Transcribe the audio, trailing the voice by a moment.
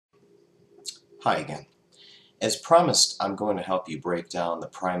Hi again. As promised, I'm going to help you break down the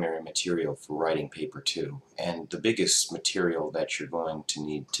primary material for writing paper 2. And the biggest material that you're going to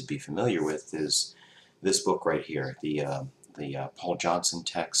need to be familiar with is this book right here, the Paul Johnson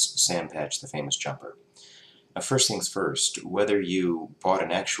text, Sam Patch, the Famous Jumper. Now, first things first, whether you bought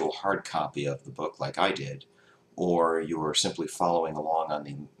an actual hard copy of the book like I did, or you're simply following along on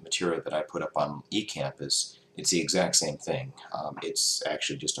the material that I put up on eCampus, it's the exact same thing. It's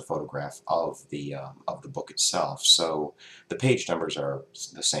actually just a photograph of the book itself, so the page numbers are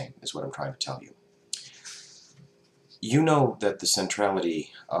the same, is what I'm trying to tell you. You know that the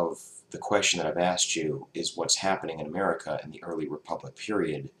centrality of the question that I've asked you is what's happening in America in the early Republic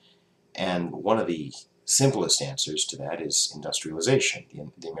period, and one of the simplest answers to that is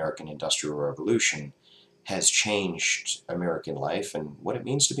industrialization. The American Industrial Revolution has changed American life and what it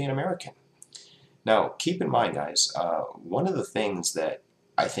means to be an American. Now, keep in mind, guys, one of the things that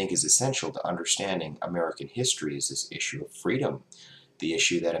I think is essential to understanding American history is this issue of freedom, the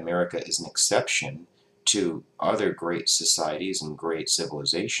issue that America is an exception to other great societies and great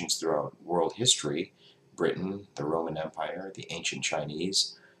civilizations throughout world history. Britain, the Roman Empire, the ancient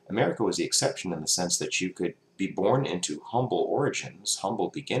Chinese. America was the exception in the sense that you could be born into humble origins, humble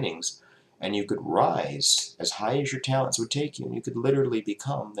beginnings, and you could rise as high as your talents would take you, and you could literally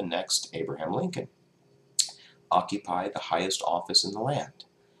become the next Abraham Lincoln, occupy the highest office in the land.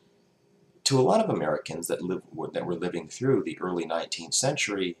 To a lot of Americans that were living through the early 19th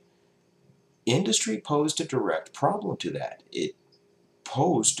century, industry posed a direct problem to that. It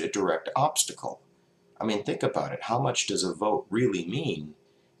posed a direct obstacle. I mean, think about it. How much does a vote really mean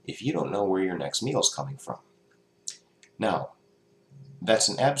if you don't know where your next meal's coming from? Now, that's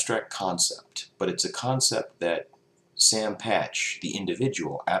an abstract concept, but it's a concept that Sam Patch, the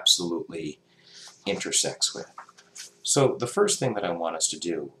individual, absolutely intersects with. So the first thing that I want us to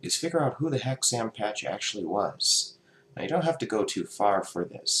do is figure out who the heck Sam Patch actually was. Now, you don't have to go too far for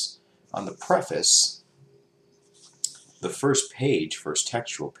this. On the preface, the first page, first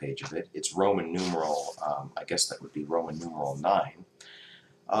textual page of it, it's Roman numeral, I guess that would be Roman numeral 9.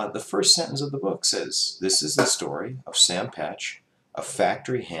 The first sentence of the book says, "This is the story of Sam Patch, a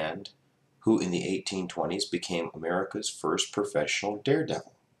factory hand who in the 1820s became America's first professional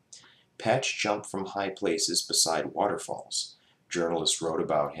daredevil. Patch jumped from high places beside waterfalls. Journalists wrote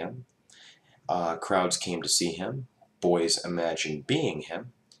about him. Crowds came to see him. Boys imagined being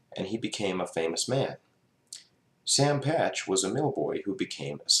him, and he became a famous man. Sam Patch was a mill boy who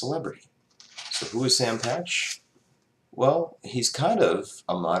became a celebrity." So who is Sam Patch? Well, he's kind of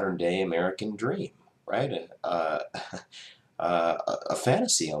a modern-day American dream, right? A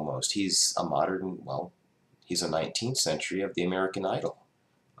fantasy almost. He's a modern, well, he's a 19th century of the American Idol.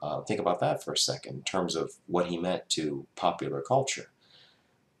 Think about that for a second in terms of what he meant to popular culture.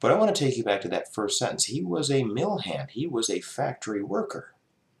 But I want to take you back to that first sentence. He was a mill hand. He was a factory worker.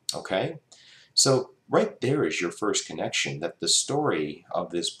 Okay? So right there is your first connection, that the story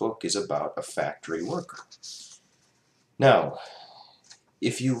of this book is about a factory worker. Now,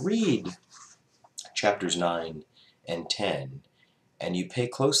 if you read chapters 9 and 10, and you pay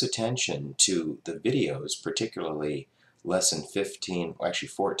close attention to the videos, particularly lesson 15, or actually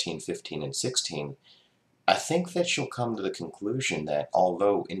 14, 15, and 16, I think that you'll come to the conclusion that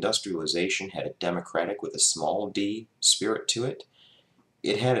although industrialization had a democratic with a small d spirit to it,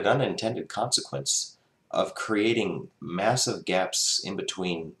 it had an unintended consequence of creating massive gaps in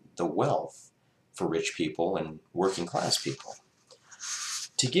between the wealth for rich people and working class people.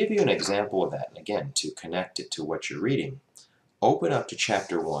 To give you an example of that, and again, to connect it to what you're reading, open up to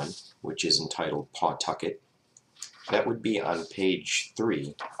chapter 1, which is entitled Pawtucket. That would be on page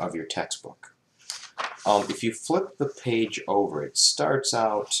 3 of your textbook. If you flip the page over, it starts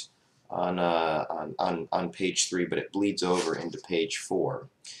out on page 3, but it bleeds over into page 4.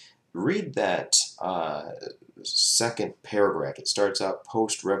 Read that second paragraph. It starts out,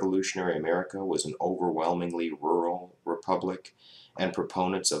 "Post-revolutionary America was an overwhelmingly rural republic, and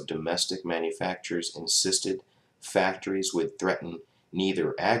proponents of domestic manufactures insisted factories would threaten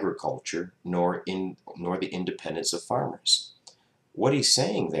neither agriculture nor the independence of farmers." What he's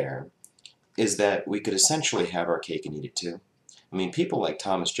saying there is that we could essentially have our cake and eat it too. I mean, people like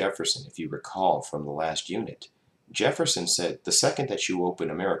Thomas Jefferson, if you recall from the last unit, Jefferson said the second that you open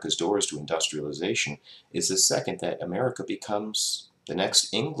America's doors to industrialization is the second that America becomes the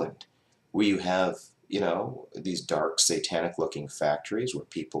next England, where you have, you know, these dark, satanic-looking factories where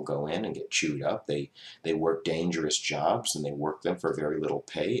people go in and get chewed up. They work dangerous jobs, and they work them for very little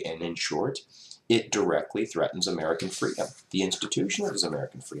pay, and in short, it directly threatens American freedom. The institution is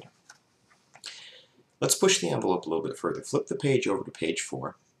American freedom. Let's push the envelope a little bit further. Flip the page over to page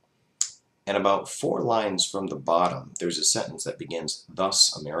 4. And about 4 lines from the bottom, there's a sentence that begins,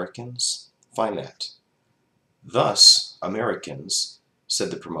 "Thus Americans." Find that. "Thus Americans," said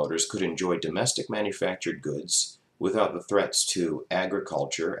the promoters, "could enjoy domestic manufactured goods without the threats to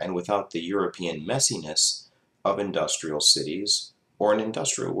agriculture and without the European messiness of industrial cities or an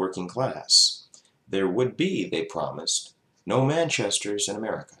industrial working class. There would be," they promised, "no Manchesters in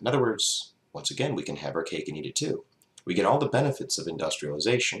America." In other words, once again, we can have our cake and eat it too. We get all the benefits of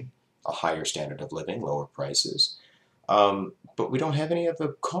industrialization, a higher standard of living, lower prices, but we don't have any of the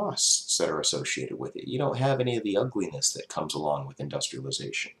costs that are associated with it. You don't have any of the ugliness that comes along with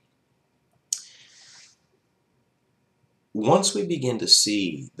industrialization. Once we begin to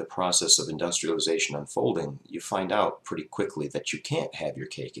see the process of industrialization unfolding, you find out pretty quickly that you can't have your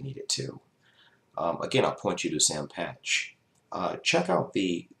cake and eat it too. Again, I'll point you to Sam Patch. Check out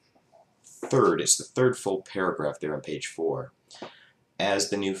it's the third full paragraph there on page 4. As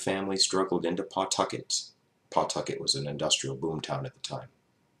the new family struggled into Pawtucket. Pawtucket was an industrial boomtown at the time.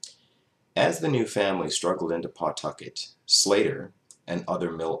 As the new family struggled into Pawtucket, Slater and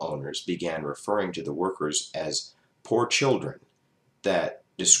other mill owners began referring to the workers as poor children, that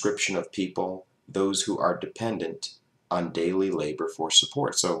description of people, those who are dependent on daily labor for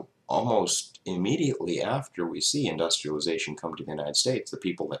support. So almost immediately after we see industrialization come to the United States, the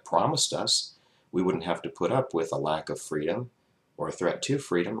people that promised us we wouldn't have to put up with a lack of freedom or a threat to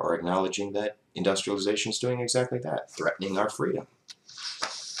freedom are acknowledging that industrialization is doing exactly that, threatening our freedom.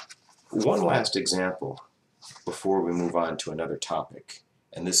 One last example before we move on to another topic,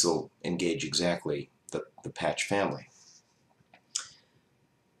 and this will engage exactly the Patch family.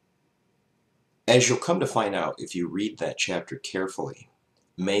 As you'll come to find out if you read that chapter carefully,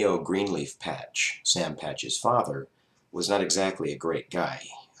 Mayo Greenleaf Patch, Sam Patch's father, was not exactly a great guy.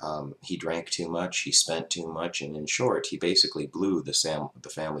 He drank too much, he spent too much, and in short, he basically blew the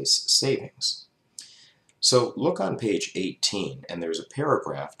family's savings. So look on page 18, and there's a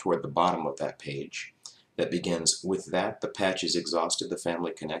paragraph toward the bottom of that page that begins, "With that, the Patches exhausted the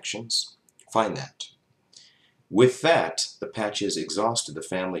family connections." Find that. "With that, the Patches exhausted the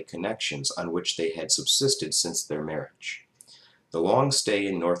family connections on which they had subsisted since their marriage. The long stay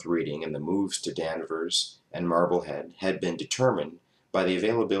in North Reading and the moves to Danvers and Marblehead had been determined by the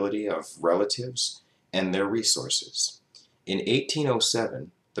availability of relatives and their resources. In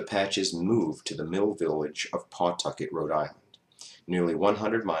 1807, the Patches moved to the mill village of Pawtucket, Rhode Island, nearly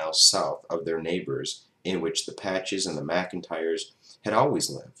 100 miles south of their neighbors in which the Patches and the McIntyres had always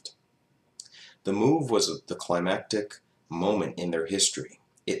lived. The move was the climactic moment in their history.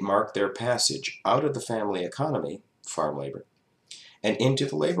 It marked their passage out of the family economy, farm labor, and into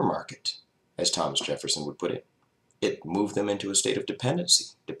the labor market, as Thomas Jefferson would put it. It moved them into a state of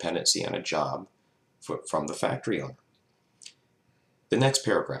dependency on a job from the factory owner." The next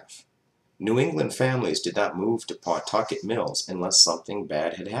paragraph. "New England families did not move to Pawtucket mills unless something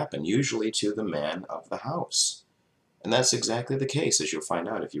bad had happened, usually to the man of the house." And that's exactly the case, as you'll find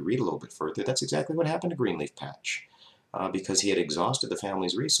out if you read a little bit further. That's exactly what happened to Greenleaf Patch. Because he had exhausted the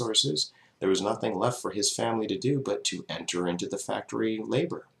family's resources, there was nothing left for his family to do but to enter into the factory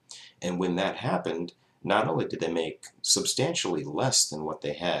labor. And when that happened, not only did they make substantially less than what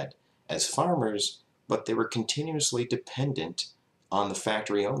they had as farmers, but they were continuously dependent on the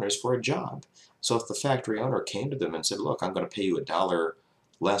factory owners for a job. So if the factory owner came to them and said, "Look, I'm going to pay you $1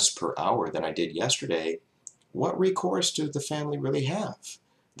 less per hour than I did yesterday," what recourse do the family really have?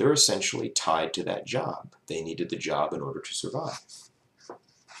 They're essentially tied to that job. They needed the job in order to survive.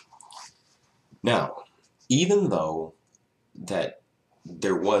 Now, even though that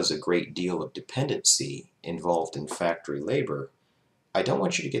there was a great deal of dependency involved in factory labor, I don't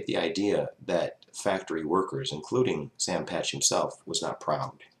want you to get the idea that factory workers, including Sam Patch himself, was not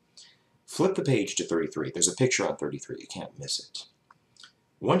proud. Flip the page to 33. There's a picture on 33. You can't miss it.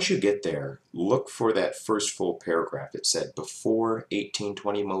 Once you get there, look for that first full paragraph. It said, "Before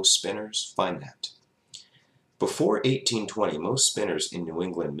 1820, most spinners." Find that. Before 1820, most spinners in New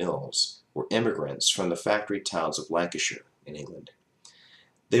England mills were immigrants from the factory towns of Lancashire in England.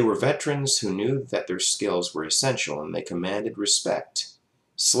 They were veterans who knew that their skills were essential and they commanded respect.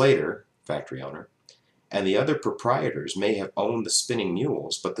 Slater, factory owner, and the other proprietors may have owned the spinning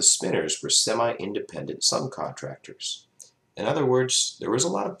mules, but the spinners were semi-independent subcontractors. In other words, there was a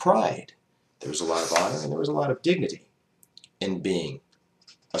lot of pride, there was a lot of honor, and there was a lot of dignity in being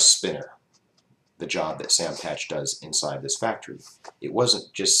a spinner, the job that Sam Patch does inside this factory. It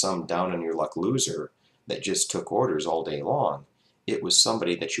wasn't just some down-on-your-luck loser that just took orders all day long. It was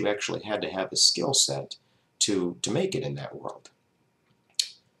somebody that you actually had to have a skill set to make it in that world.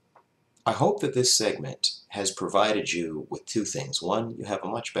 I hope that this segment has provided you with two things. One, you have a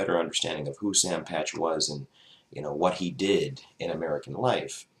much better understanding of who Sam Patch was and what he did in American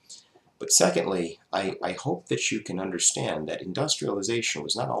life. But secondly, I hope that you can understand that industrialization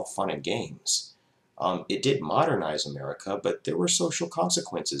was not all fun and games. It did modernize America, but there were social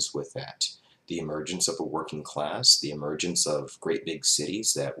consequences with that. The emergence of a working class, the emergence of great big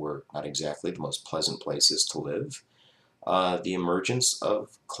cities that were not exactly the most pleasant places to live, the emergence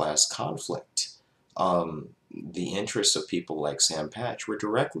of class conflict. The interests of people like Sam Patch were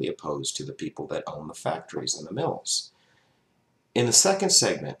directly opposed to the people that own the factories and the mills. In the second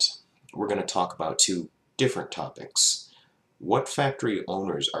segment, we're going to talk about two different topics. What factory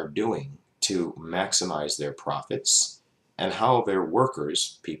owners are doing to maximize their profits, and how their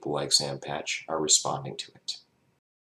workers, people like Sam Patch, are responding to it.